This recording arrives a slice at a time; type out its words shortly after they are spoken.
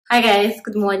Hi guys,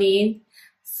 good morning.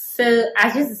 So I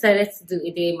just decided to do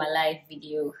a day in my life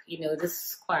video.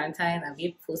 This quarantine, I'm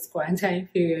in post-quarantine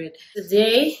period.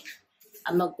 Today,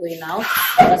 I'm not going out.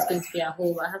 I'm just going to be at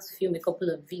home. I have to film a couple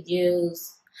of videos.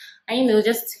 And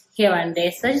just here and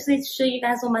there. So I just need to show you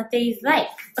guys what my day is like.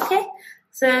 Okay?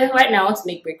 So right now I want to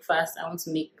make breakfast. I want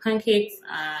to make pancakes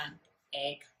and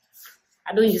egg.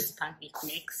 I don't use pancake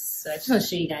mix. So I just want to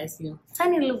show you guys,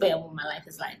 tiny little bit of what my life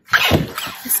is like.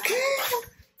 Let's go.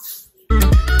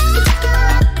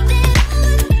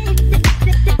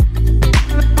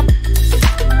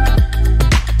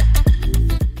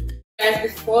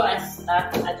 Guys, before I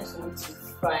start, I just want to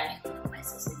fry my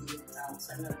sausages down,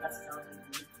 so I know that's how I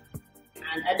do it.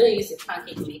 And I don't use a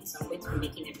pancake mix, so I'm going to be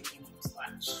making everything from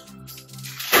scratch.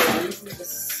 So I'm using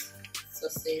this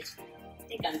sausage. I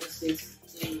think I'm just going to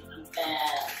do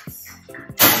that. I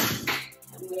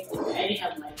already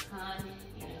have my pan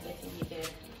getting heated.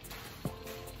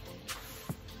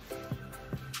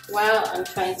 While I'm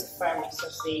trying to fry my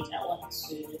sausage, I want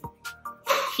to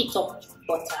heat up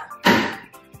butter.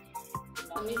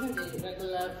 I'm using the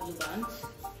regular Blue Band.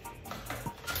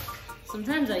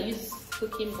 Sometimes I use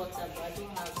cooking butter, but I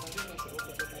don't have to open it.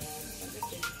 I'm just going to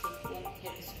take one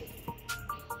heavy scoop.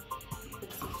 Put it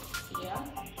here.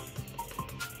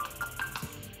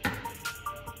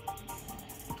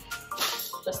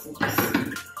 Just in case.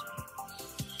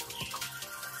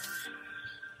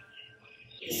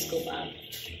 This scoop and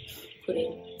put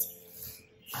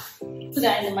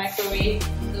that in the microwave.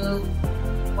 So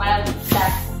while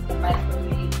that's the microwave,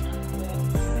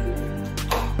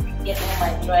 I'm going to get all my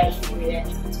dry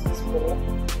ingredients into this bowl.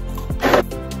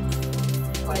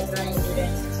 My dry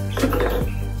ingredients into this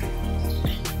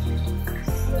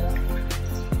bowl.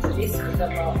 So this is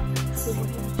about 2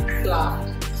 flour.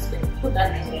 So put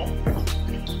that in there.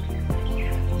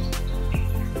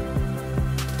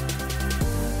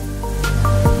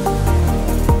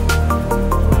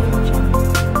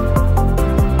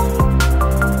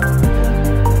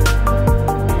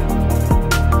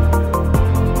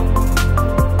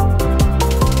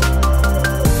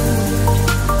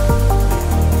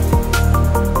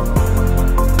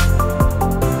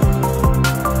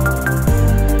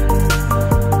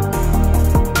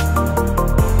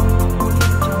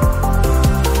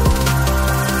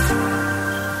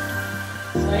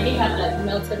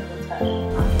 Melted butter.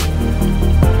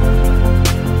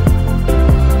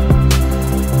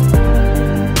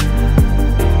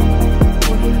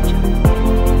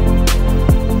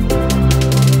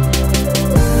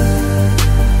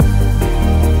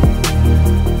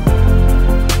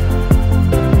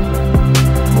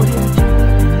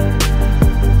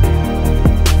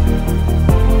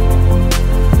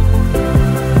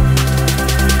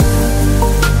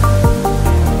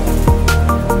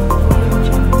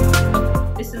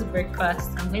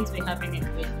 I'm going to be having it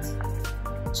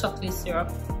with chocolate syrup.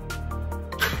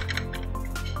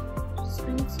 Just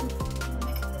going to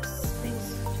make this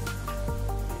space.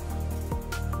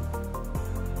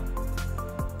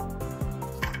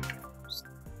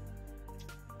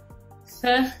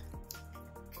 So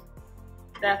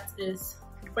that is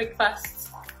breakfast.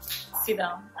 Sit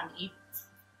down and eat.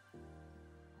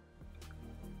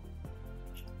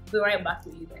 Be right back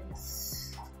with you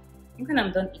guys. I think when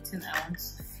I'm done eating, I want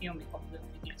to film a couple of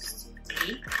videos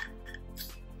today.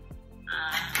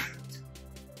 And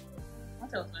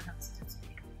what else do I have to do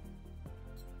today?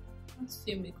 I want to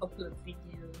film a couple of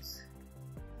videos.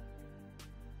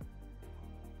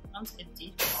 I want to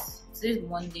edit. Today's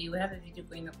Monday, we have a video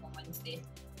going up on Wednesday.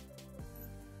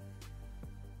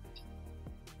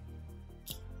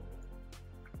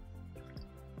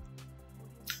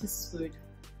 This is food.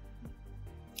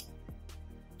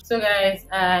 So guys,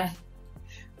 I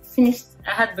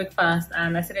had breakfast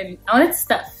and I wanted to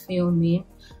start filming,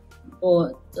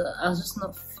 but I was just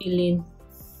not feeling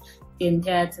the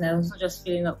entire thing. I was not just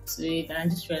feeling up to it, and I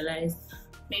just realized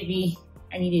maybe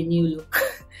I need a new look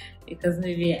because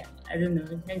maybe, I don't know,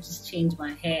 let me just change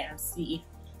my hair and see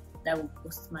if that will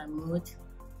boost my mood.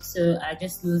 So I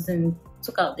just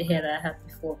took out the hair that I had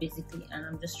before basically, and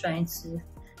I'm just trying to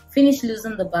finish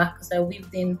losing the back because I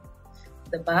weaved in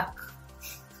the back.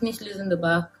 Finish losing the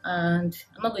back, and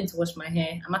I'm not going to wash my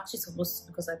hair. I'm actually supposed to,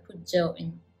 because I put gel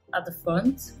in at the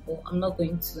front, but I'm not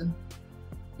going to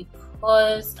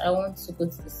because I want to go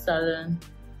to the salon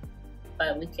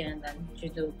by weekend and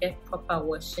get proper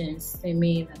washing,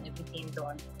 steaming and everything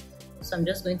done. So I'm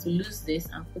just going to lose this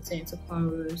and put it into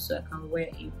cornrows so I can wear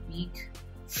a wig.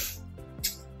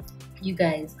 You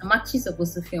guys, I'm actually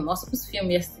supposed to film. I was supposed to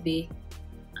film yesterday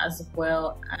as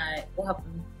well. What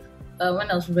happened?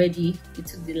 When I was ready, it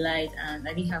took the light and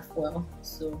I didn't have foil,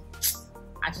 so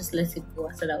I I just let it go.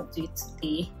 I said I'll do it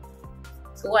today.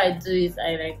 So what I do is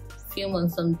I like film on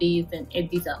some days and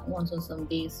edit at once on some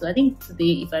days. So I think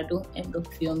today, if I don't end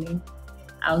up filming,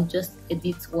 I'll just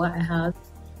edit what I have.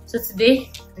 So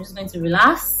today I'm just going to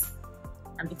relax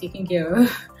and be taken care of.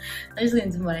 I'm just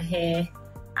going to do my hair.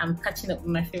 I'm catching up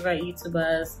with my favorite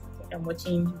YouTubers. I think I'm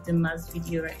watching Dimma's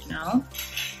video right now.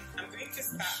 I'm going to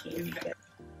start.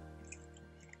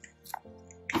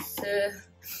 So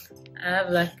I have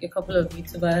like a couple of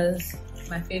YouTubers,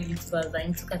 my favorite YouTubers I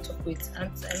need to catch up with.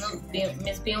 And I know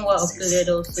Miss Bimwa uploaded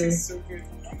also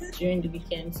during the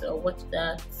weekend, so I'll watch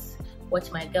that.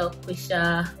 Watch my girl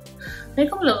Quisha, and a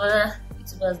couple of other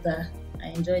YouTubers that I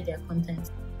enjoy their content.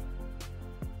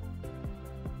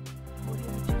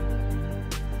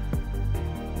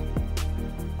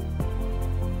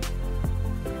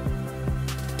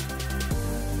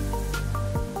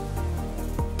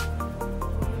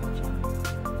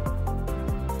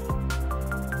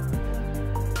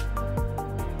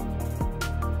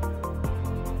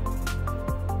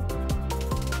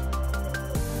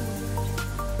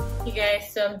 Hey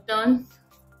guys, so I'm done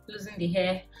losing the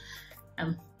hair.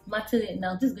 I'm matting it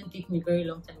now. This is going to take me a very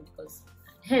long time because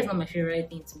hair is not my favorite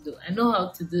thing to do. I know how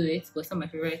to do it, but it's not my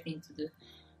favorite thing to do.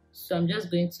 So I'm just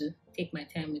going to take my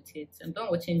time with it. I'm done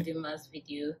watching Dimma's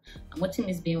video. I'm watching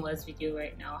Miss Bimwa's video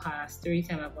right now, her story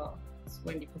time about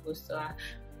when they proposed to her.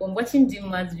 When watching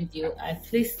Dimma's video, I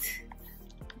placed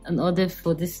an order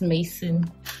for this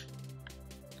mason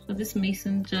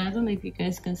jar. I don't know if you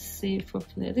guys can see it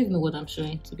properly. I don't even know what I'm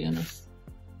showing, to be honest.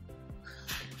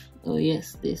 Oh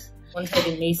yes, this. Wanted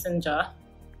a mason jar.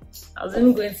 I was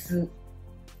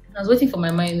waiting for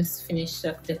my mayonnaise to finish so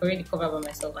I could decorate the cover by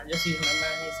myself and just use my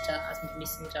mayonnaise jar as my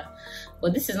mason jar.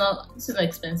 But this is not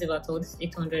expensive at all. This is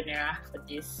 800 naira for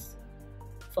this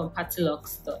from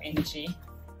partylux.ng.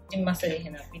 Dimma said it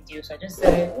in her video, so I just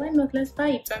said, why not? Let's buy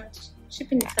it. And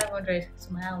shipping is 500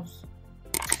 to my house.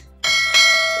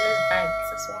 Let's buy it.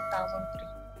 This is 1,003.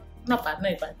 Not bad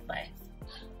to buy.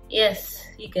 Yes,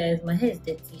 you guys, my hair is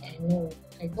dirty. I know,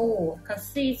 I can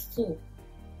see it too.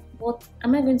 But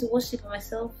am I going to wash it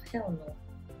myself? Hell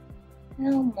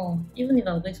no. Even if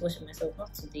I'm going to wash it myself,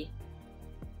 not today.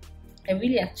 I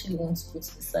really actually want to go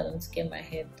to the salon to get my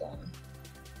hair done.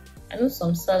 I know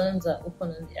some salons are open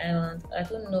on the island. I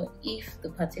don't know if the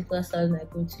particular salon I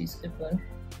go to is open.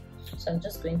 So I'm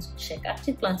just going to check. I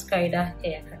actually plan to carry that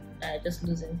hair just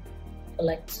losing for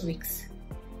like 2 weeks.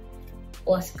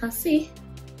 But as you can see,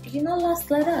 it did not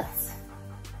last like that.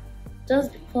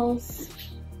 Just because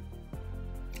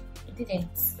it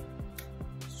didn't.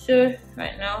 So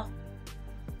right now,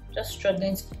 just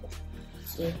struggling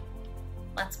to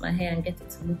mat my hair and get it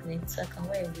to look neat so I can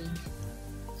wear a wig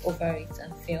over it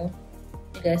and film.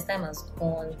 You guys, time has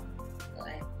gone.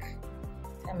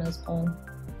 Time has gone.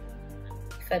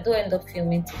 If I don't end up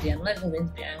filming today, I'm not even going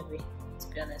to be angry, to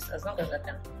be honest, as long as I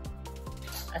can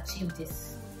achieve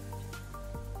this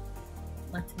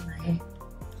matting my hair.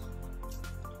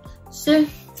 So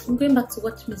I'm going back to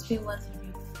watch Miss Bimwa's video.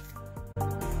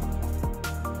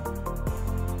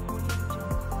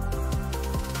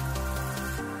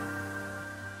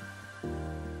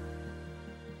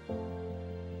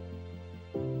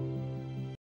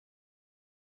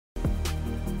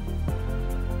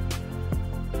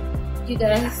 You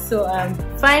guys, so I'm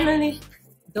finally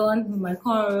done with my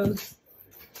cornrows.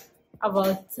 About,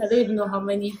 I don't even know how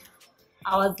many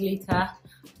hours later.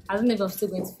 I don't know if I'm still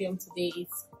going to film today.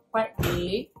 It's quite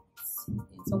late.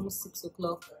 It's almost 6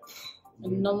 o'clock.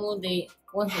 On a normal day,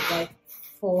 once it's like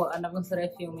 4 and I haven't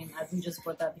started filming, I didn't just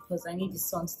bother because I need the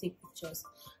sun to take pictures.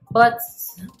 But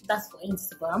that's for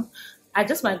Instagram. I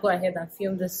just might go ahead and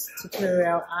film this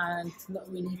tutorial and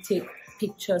not really take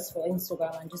pictures for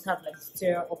Instagram and just have like the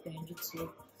tutorial up on YouTube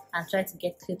and try to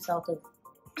get clips out of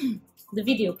the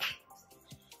video.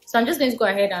 So I'm just going to go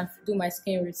ahead and do my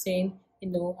skin routine. You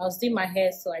know, I was doing my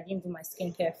hair, so I didn't do my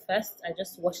skincare first. I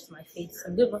just washed my face.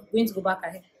 I'm going to go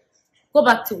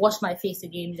back to wash my face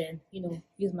again, then, you know,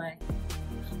 use my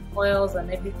oils and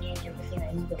everything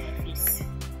I need on my face.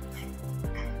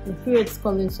 The period's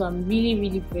coming, so I'm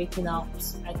really breaking out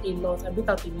like a lot. I break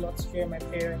out a lot during my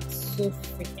period. It's so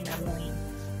freaking annoying.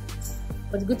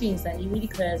 But the good thing is that it really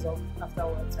clears up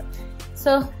afterwards.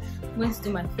 So I'm going to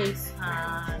do my face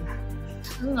and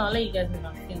I don't know, I'll let you guys know if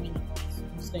I'm filming it. So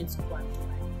I'm just going to go and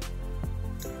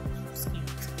do my skin.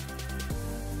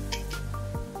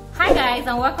 Hi guys,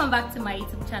 and welcome back to my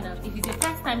YouTube channel. If it's your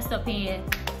first time stopping here,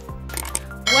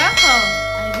 welcome.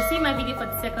 And if you see my video for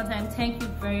the second time, thank you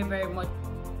very much